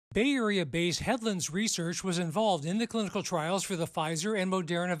Bay Area-based Headlands Research was involved in the clinical trials for the Pfizer and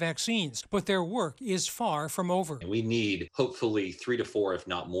Moderna vaccines, but their work is far from over. And we need hopefully 3 to 4, if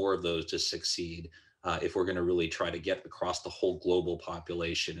not more, of those to succeed if we're going to really try to get across the whole global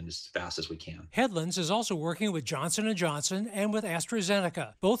population and as fast as we can. Headlands is also working with Johnson & Johnson and with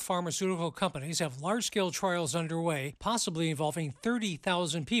AstraZeneca. Both pharmaceutical companies have large-scale trials underway, possibly involving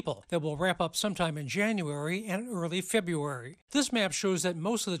 30,000 people that will wrap up sometime in January and early February. This map shows that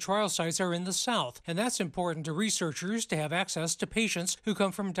most of the trial sites are in the South, and that's important to researchers to have access to patients who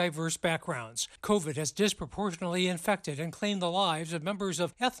come from diverse backgrounds. COVID has disproportionately infected and claimed the lives of members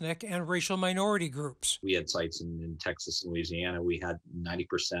of ethnic and racial minority groups. We had sites in Texas and Louisiana. We had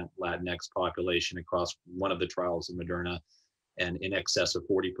 90% Latinx population across one of the trials of Moderna, and in excess of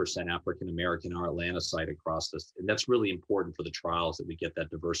 40% African American, our Atlanta site across this. And that's really important for the trials that we get that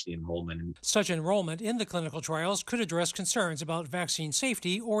diversity enrollment. Such enrollment in the clinical trials could address concerns about vaccine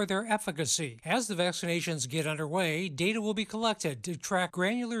safety or their efficacy. As the vaccinations get underway, data will be collected to track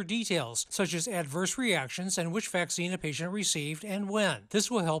granular details such as adverse reactions and which vaccine a patient received and when. This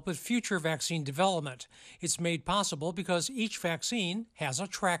will help with future vaccine development. It's made possible because each vaccine has a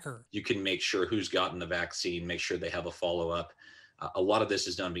tracker. You can make sure who's gotten the vaccine, make sure they have a follow-up. A lot of this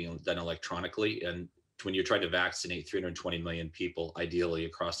is being done electronically, and when you're trying to vaccinate 320 million people, ideally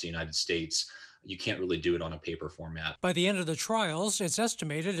across the United States, you can't really do it on a paper format. By the end of the trials, it's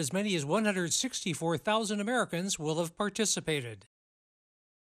estimated as many as 164,000 Americans will have participated.